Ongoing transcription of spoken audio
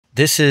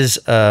This is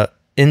a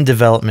in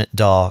development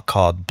DAW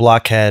called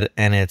Blockhead,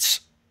 and it's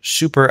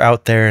super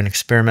out there and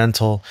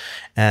experimental.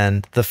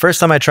 And the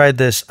first time I tried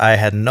this, I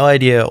had no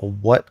idea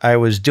what I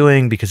was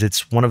doing because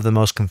it's one of the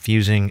most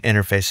confusing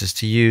interfaces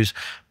to use,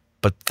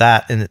 but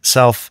that in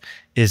itself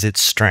is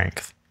its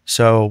strength.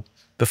 So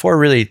before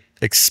really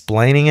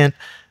explaining it,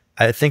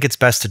 I think it's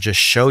best to just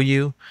show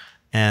you.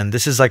 And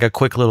this is like a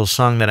quick little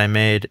song that I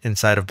made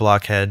inside of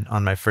Blockhead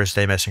on my first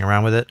day messing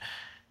around with it.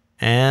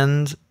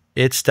 And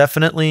it's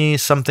definitely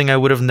something I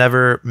would have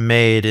never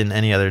made in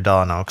any other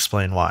DAW, and I'll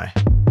explain why.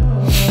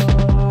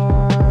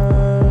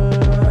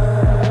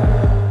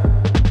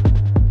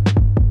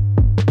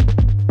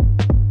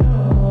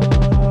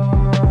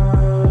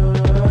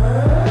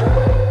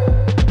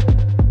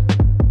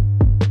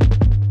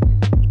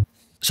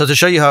 So to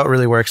show you how it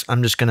really works,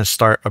 I'm just going to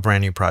start a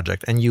brand new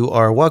project, and you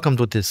are welcomed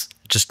with this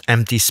just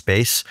empty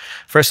space.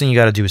 First thing you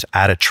got to do is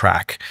add a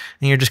track,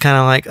 and you're just kind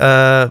of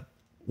like,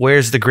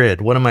 where's the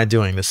grid? What am I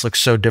doing? This looks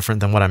so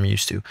different than what I'm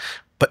used to,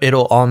 but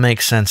it'll all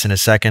make sense in a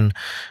second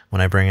when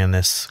I bring in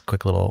this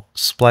quick little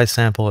splice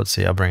sample. Let's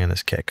see, I'll bring in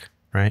this kick,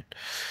 right?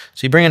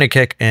 So you bring in a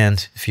kick,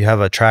 and if you have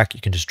a track,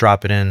 you can just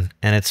drop it in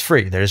and it's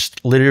free. There's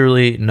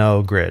literally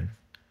no grid.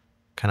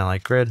 Kind of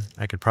like grid.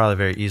 I could probably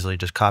very easily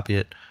just copy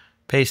it,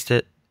 paste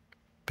it,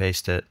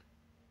 paste it,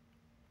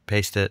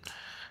 paste it.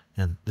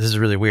 And this is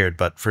really weird,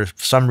 but for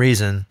some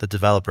reason, the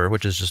developer,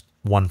 which is just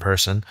one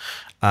person,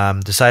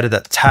 decided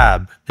that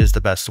tab is the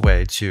best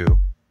way to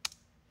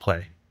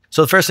play.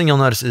 So the first thing you'll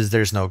notice is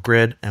there's no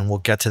grid, and we'll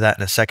get to that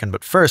in a second.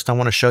 But first, I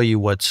want to show you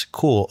what's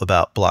cool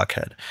about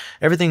Blockhead.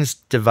 Everything's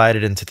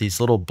divided into these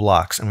little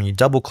blocks, and when you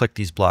double click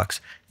these blocks,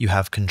 you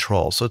have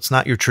control. So it's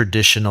not your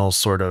traditional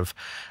sort of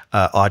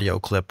audio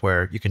clip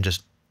where you can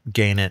just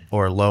gain it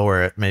or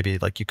lower it, maybe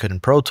like you could in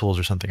Pro Tools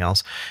or something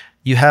else.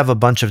 You have a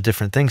bunch of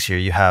different things here.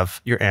 You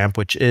have your amp,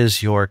 which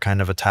is your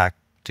kind of attack,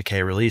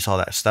 decay, release, all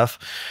that stuff.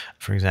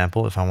 For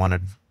example, if I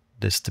wanted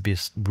this to be a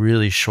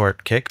really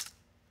short kick,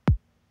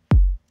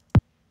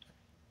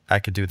 I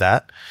could do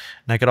that.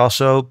 And I could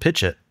also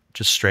pitch it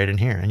just straight in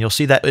here. And you'll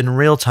see that in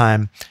real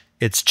time,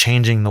 it's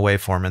changing the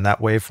waveform, and that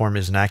waveform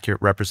is an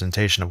accurate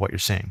representation of what you're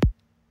seeing.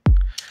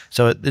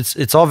 So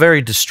it's all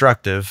very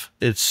destructive.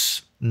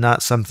 It's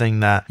not something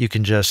that you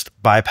can just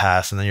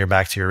bypass and then you're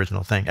back to your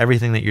original thing.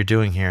 Everything that you're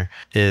doing here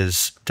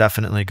is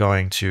definitely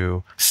going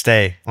to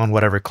stay on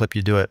whatever clip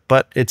you do it,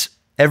 but it's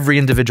every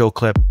individual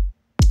clip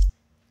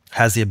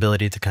has the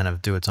ability to kind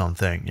of do its own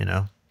thing, you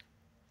know?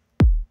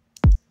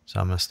 So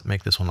I'm gonna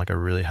make this one like a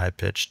really high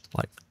pitched,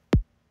 like,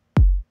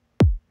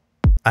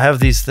 I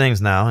have these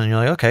things now, and you're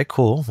like, okay,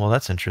 cool. Well,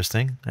 that's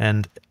interesting.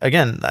 And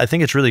again, I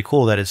think it's really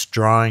cool that it's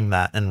drawing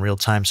that in real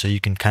time so you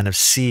can kind of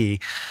see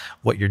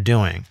what you're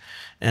doing.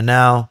 And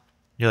now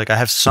you're like, I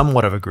have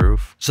somewhat of a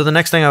groove. So the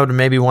next thing I would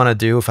maybe want to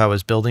do if I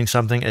was building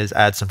something is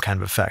add some kind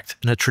of effect.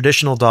 In a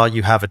traditional DAW,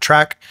 you have a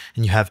track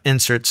and you have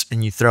inserts,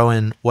 and you throw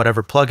in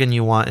whatever plugin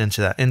you want into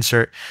that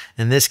insert.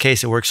 In this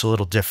case, it works a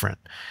little different.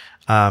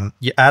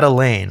 You add a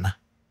lane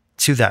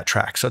to that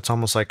track. So it's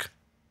almost like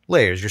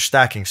layers, you're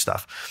stacking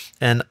stuff.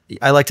 And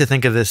I like to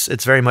think of this,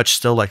 it's very much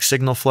still like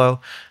signal flow.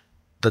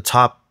 The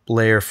top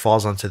layer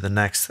falls onto the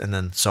next, and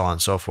then so on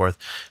and so forth.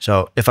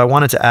 So if I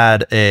wanted to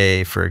add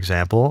for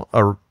example,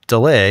 a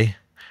delay,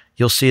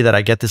 you'll see that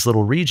I get this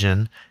little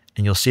region,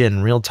 and you'll see it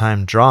in real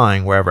time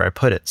drawing wherever I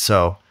put it.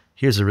 So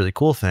here's a really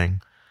cool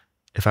thing.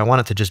 If I want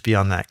it to just be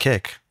on that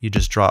kick, you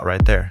just draw it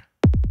right there.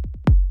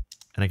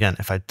 And again,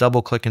 if I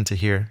double click into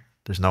here,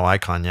 there's no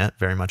icon yet,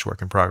 very much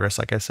work in progress,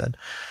 like I said.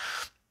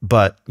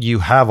 But you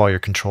have all your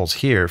controls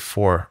here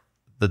for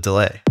the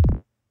delay.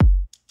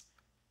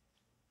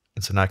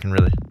 And so now I can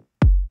really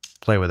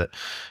play with it.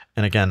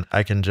 And again,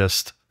 I can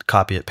just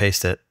copy it,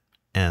 paste it,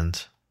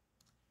 and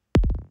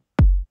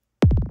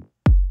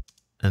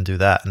do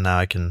that. And now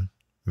I can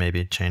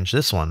maybe change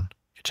this one,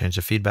 change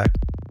the feedback.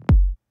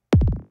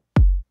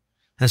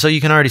 And so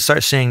you can already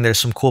start seeing there's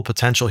some cool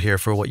potential here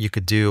for what you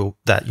could do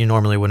that you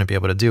normally wouldn't be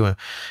able to do. And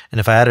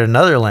if I added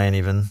another lane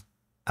even,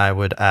 I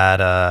would add,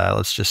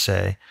 let's just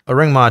say, a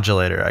ring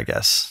modulator, I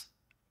guess.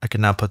 I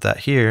can now put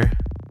that here.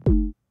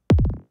 And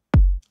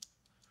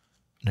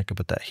I can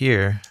put that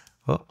here.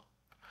 Oh,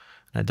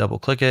 and I double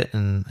click it,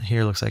 and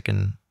here looks like I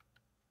can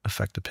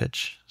affect the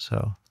pitch.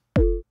 So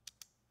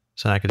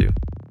now I could do.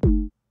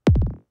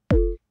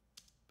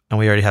 And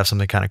we already have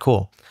something kind of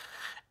cool.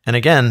 And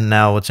again,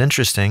 now what's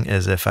interesting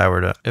is if I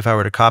were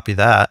to copy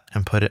that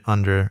and put it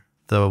under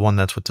the one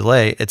that's with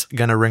delay, it's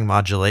gonna ring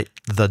modulate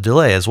the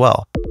delay as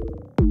well.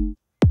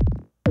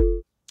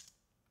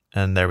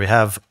 And there we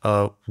have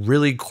a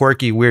really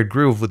quirky, weird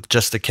groove with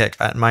just a kick.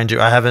 Mind you,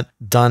 I haven't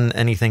done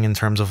anything in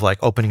terms of like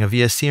opening a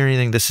VST or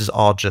anything. This is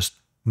all just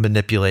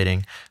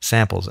manipulating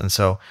samples. And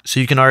so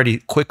you can already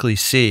quickly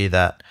see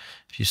that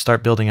if you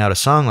start building out a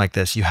song like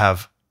this, you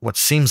have what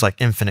seems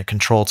like infinite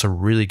control to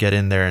really get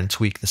in there and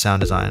tweak the sound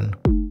design.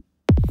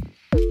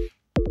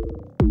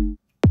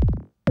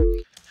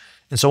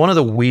 And so one of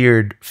the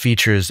weird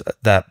features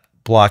that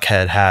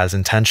Blockhead has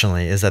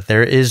intentionally is that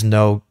there is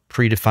no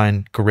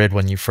predefined grid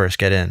when you first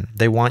get in.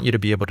 They want you to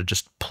be able to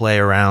just play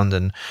around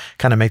and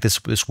kind of make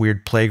this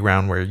weird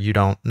playground where you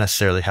don't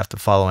necessarily have to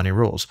follow any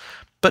rules.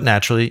 But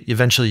naturally,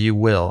 eventually you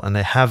will, and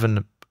they have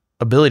an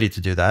ability to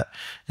do that.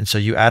 And so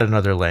you add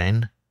another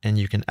lane and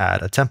you can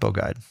add a tempo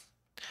guide.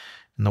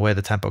 And the way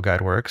the tempo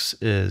guide works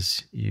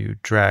is you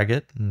drag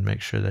it and make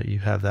sure that you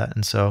have that.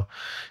 And so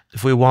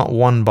if we want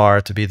one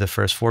bar to be the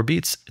first 4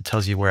 beats, it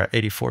tells you we're at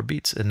 84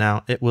 beats, and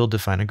now it will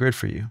define a grid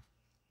for you.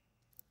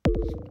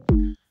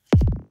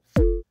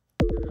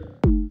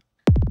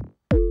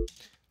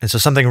 And so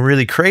something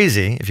really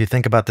crazy, if you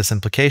think about this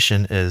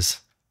implication, is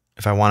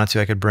if I wanted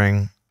to, I could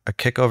bring a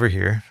kick over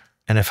here.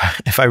 And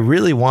if I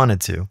really wanted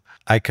to,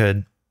 I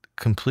could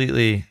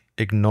completely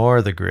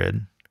ignore the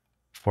grid,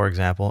 for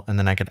example, and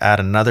then I could add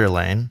another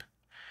lane,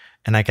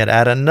 and I could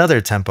add another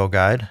tempo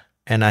guide,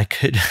 and I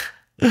could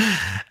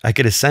I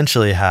could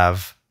essentially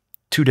have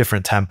 2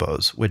 different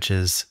tempos, which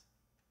is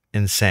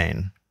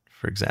insane,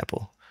 for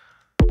example.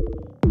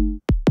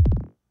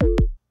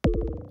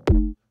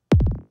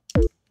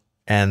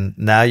 And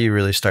now you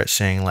really start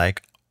saying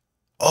like,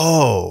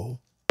 oh,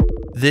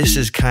 this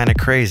is kind of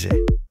crazy.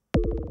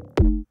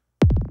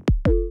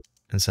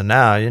 And so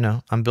now, you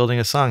know, I'm building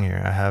a song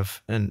here. I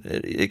have, and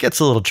it gets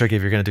a little tricky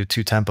if you're going to do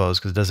 2 tempos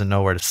because it doesn't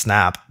know where to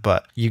snap,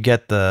 but you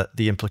get the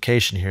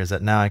implication here is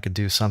that now I could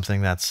do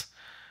something that's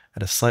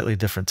at a slightly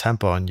different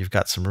tempo, and you've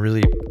got some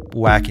really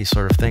wacky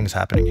sort of things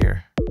happening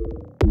here.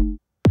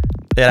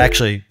 It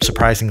actually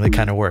surprisingly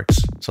kind of works.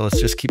 So let's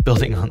just keep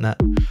building on that.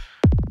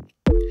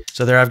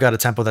 So there I've got a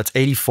tempo that's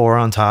 84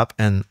 on top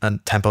and a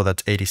tempo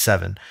that's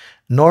 87.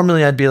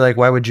 Normally I'd be like,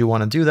 why would you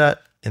want to do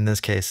that? In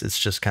this case, it's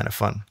just kind of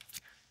fun.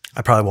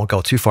 I probably won't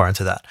go too far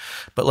into that,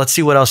 but let's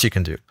see what else you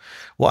can do.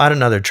 We'll add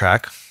another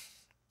track.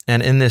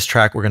 And in this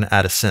track, we're going to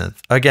add a synth.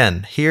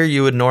 Again, here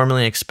you would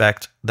normally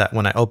expect that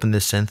when I open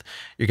this synth,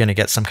 you're going to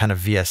get some kind of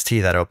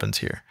VST that opens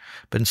here.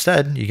 But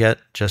instead, you get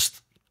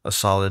just a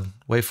solid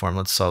waveform.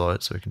 Let's solo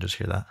it so we can just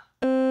hear that.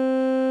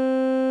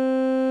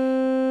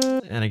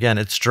 And again,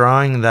 it's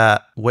drawing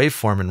that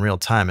waveform in real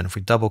time. And if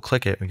we double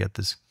click it, we get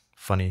this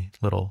funny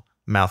little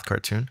mouth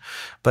cartoon.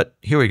 But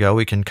here we go.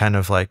 We can kind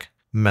of like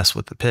mess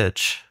with the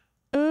pitch.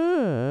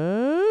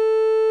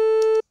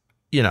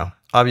 You know,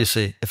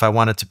 obviously, if I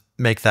wanted to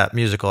make that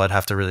musical, I'd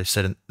have to really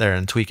sit in there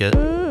and tweak it.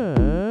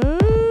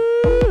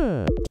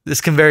 This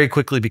can very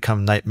quickly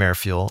become nightmare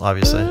fuel,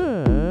 obviously.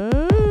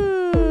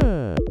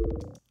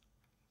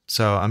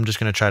 So I'm just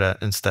going to try to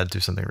instead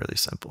do something really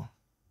simple.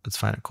 Let's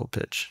find a cool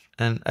pitch.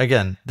 And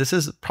again, this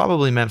is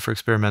probably meant for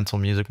experimental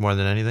music more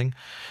than anything.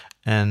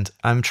 And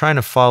I'm trying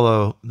to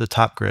follow the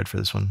top grid for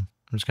this one.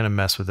 I'm just going to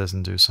mess with this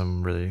and do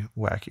some really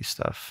wacky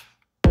stuff.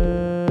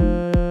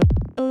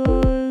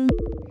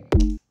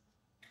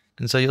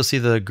 And so you'll see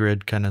the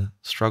grid kind of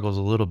struggles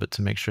a little bit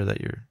to make sure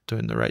that you're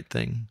doing the right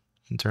thing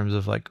in terms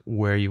of like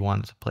where you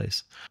want it to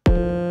place.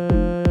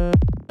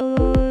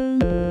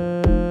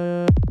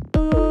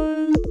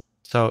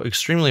 So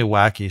extremely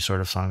wacky sort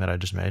of song that I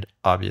just made,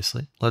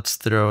 obviously. Let's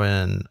throw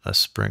in a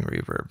spring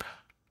reverb.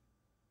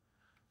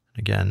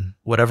 Again,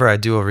 whatever I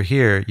do over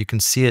here, you can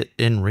see it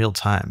in real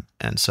time.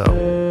 And so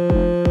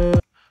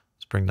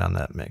let's bring down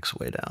that mix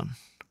way down.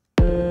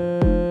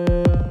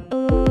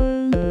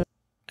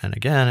 And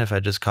again, if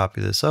I just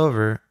copy this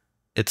over,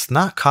 it's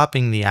not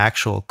copying the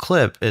actual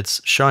clip,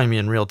 it's showing me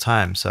in real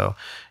time. So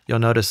you'll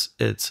notice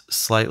it's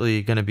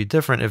slightly going to be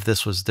different if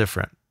this was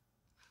different.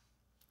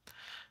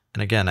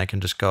 And again, I can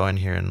just go in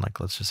here and like,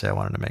 let's just say I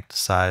wanted to make the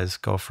size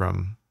go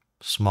from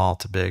small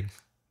to big.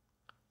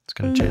 It's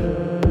going to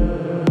change.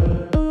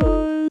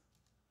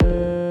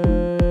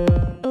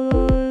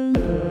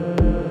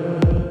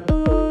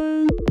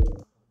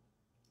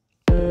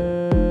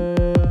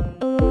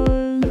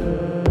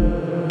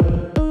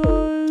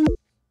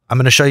 I'm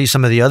going to show you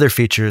some of the other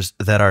features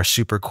that are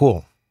super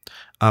cool.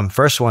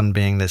 First one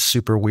being this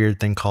super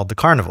weird thing called the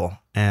Carnival.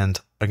 And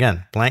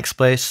again, blank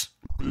space.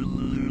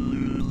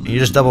 You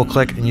just double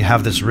click and you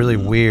have this really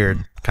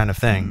weird kind of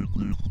thing.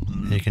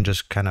 And you can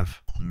just kind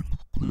of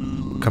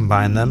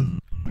combine them.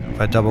 If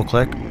I double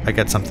click, I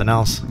get something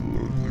else.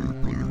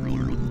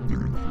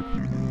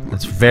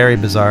 It's very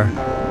bizarre.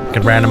 You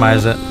can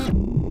randomize it.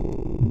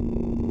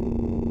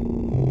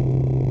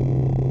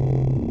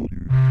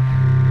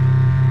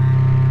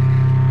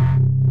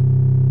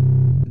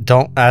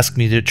 Don't ask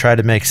me to try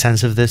to make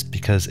sense of this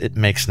because it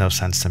makes no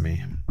sense to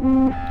me.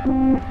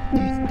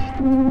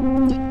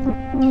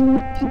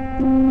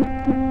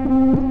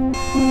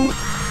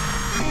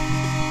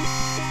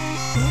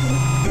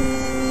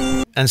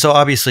 And so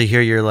obviously here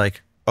you're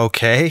like,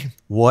 okay,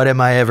 what am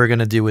I ever going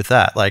to do with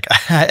that? Like,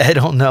 I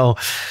don't know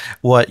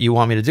what you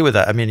want me to do with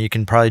that. I mean, you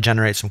can probably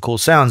generate some cool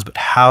sounds, but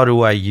how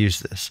do I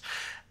use this?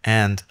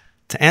 And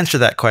to answer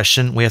that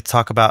question, we have to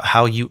talk about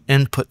how you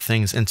input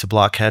things into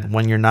Blockhead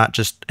when you're not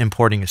just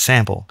importing a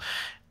sample.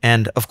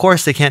 And of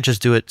course, they can't just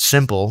do it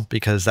simple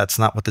because that's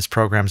not what this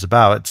program's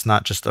about. It's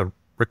not just a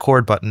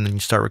record button and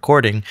you start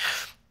recording.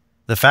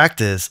 The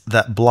fact is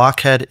that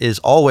Blockhead is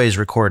always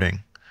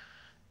recording.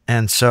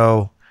 And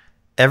so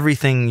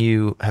everything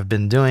you have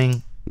been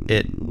doing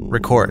it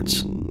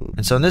records.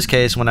 And so in this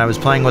case, when I was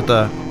playing with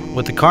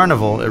the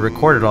Carnival, it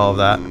recorded all of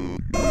that.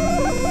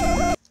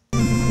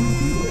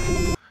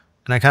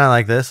 And I kind of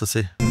like this. Let's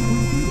see.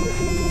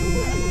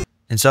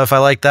 And so if I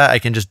like that, I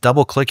can just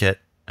double click it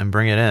and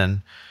bring it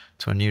in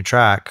to a new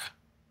track.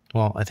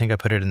 Well, I think I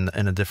put it in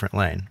a different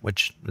lane,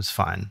 which is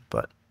fine,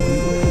 but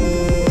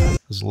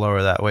let's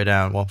lower that way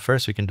down. Well,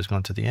 first we can just go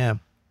into the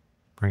amp,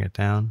 bring it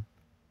down.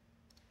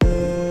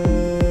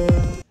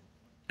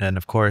 And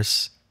of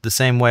course, the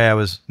same way I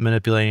was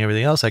manipulating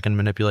everything else, I can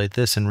manipulate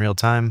this in real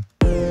time.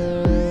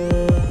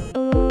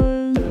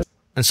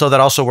 And so that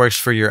also works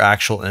for your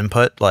actual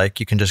input. Like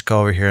you can just go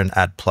over here and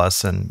add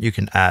plus, and you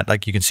can add,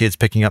 like you can see it's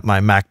picking up my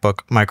MacBook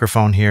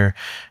microphone here,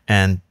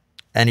 and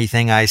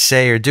anything I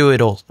say or do,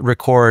 it'll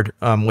record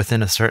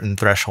within a certain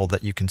threshold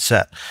that you can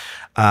set.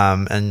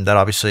 And that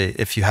obviously,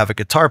 if you have a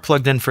guitar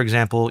plugged in, for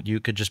example, you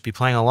could just be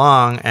playing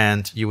along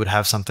and you would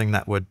have something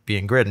that would be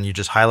in grid, and you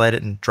just highlight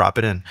it and drop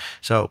it in.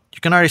 So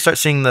you can already start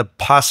seeing the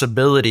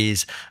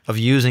possibilities of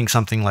using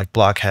something like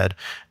Blockhead.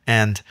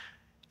 And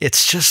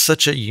it's just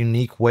such a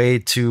unique way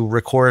to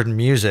record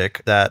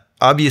music that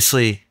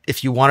obviously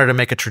if you wanted to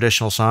make a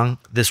traditional song,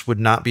 this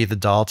would not be the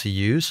DAW to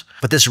use.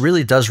 But this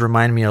really does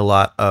remind me a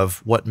lot of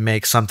what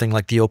makes something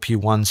like the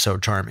OP1 so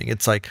charming.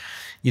 It's like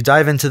you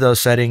dive into those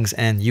settings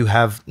and you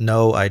have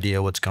no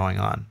idea what's going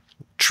on,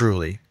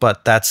 truly.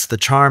 But that's the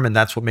charm, and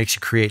that's what makes you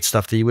create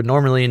stuff that you would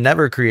normally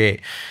never create.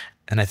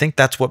 And I think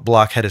that's what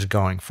Blockhead is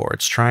going for.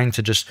 It's trying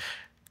to just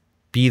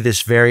be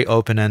this very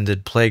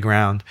open-ended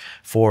playground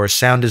for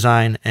sound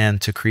design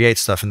and to create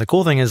stuff. And the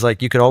cool thing is,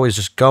 like, you could always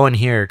just go in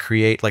here,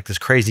 create like this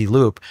crazy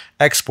loop,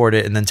 export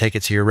it, and then take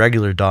it to your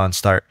regular DAW and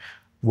start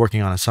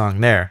working on a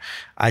song there.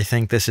 I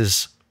think this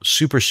is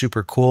super,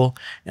 super cool,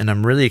 and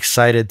I'm really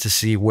excited to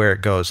see where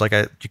it goes. Like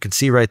you can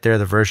see right there,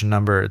 the version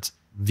number, it's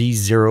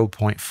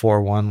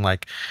V0.41.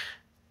 Like,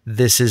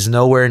 this is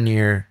nowhere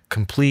near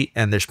complete,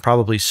 and there's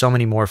probably so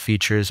many more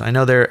features. I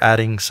know they're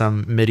adding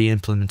some MIDI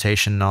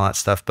implementation and all that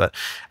stuff, but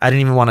I didn't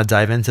even want to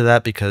dive into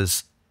that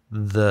because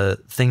the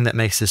thing that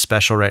makes this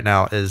special right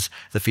now is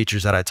the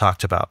features that I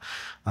talked about.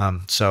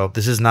 So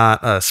this is not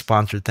a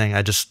sponsored thing.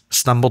 I just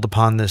stumbled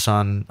upon this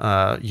on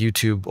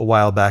YouTube a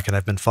while back, and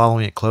I've been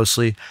following it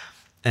closely.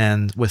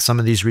 And with some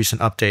of these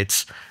recent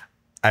updates,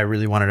 I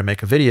really wanted to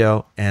make a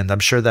video, and I'm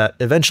sure that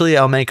eventually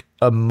I'll make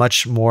a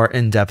much more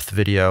in-depth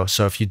video.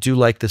 So if you do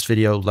like this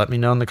video, let me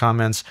know in the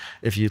comments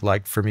if you'd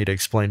like for me to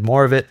explain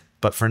more of it.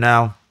 But for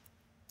now,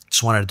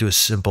 just wanted to do a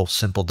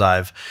simple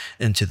dive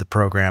into the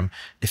program.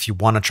 If you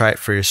want to try it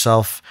for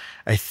yourself,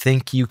 I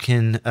think you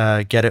can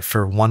get it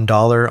for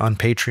 $1 on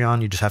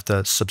Patreon. You just have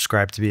to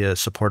subscribe to be a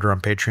supporter on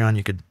Patreon.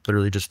 You could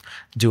literally just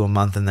do a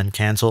month and then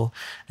cancel,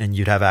 and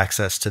you'd have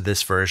access to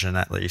this version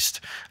at least.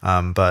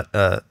 But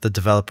the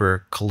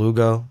developer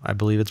Kalugo, I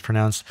believe it's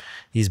pronounced,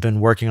 he's been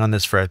working on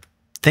this for I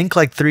think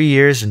like 3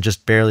 years and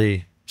just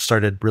barely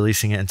started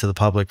releasing it into the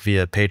public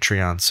via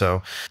Patreon.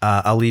 So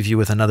I'll leave you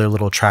with another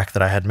little track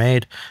that I had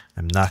made.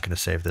 I'm not going to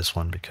save this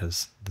one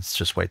because it's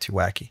just way too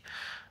wacky.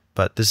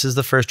 But this is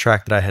the first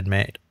track that I had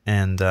made,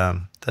 and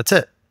that's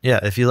it.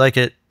 Yeah, if you like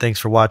it, thanks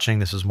for watching.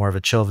 This was more of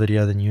a chill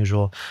video than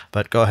usual,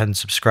 but go ahead and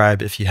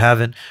subscribe if you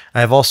haven't.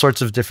 I have all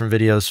sorts of different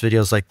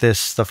videos like this,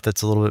 stuff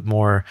that's a little bit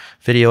more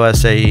video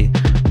essay.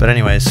 But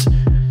anyways,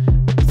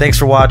 thanks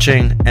for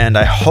watching, and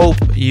I hope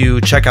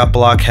you check out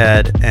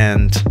Blockhead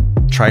and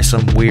try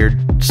some weird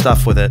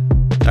stuff with it.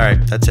 All right,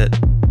 that's it.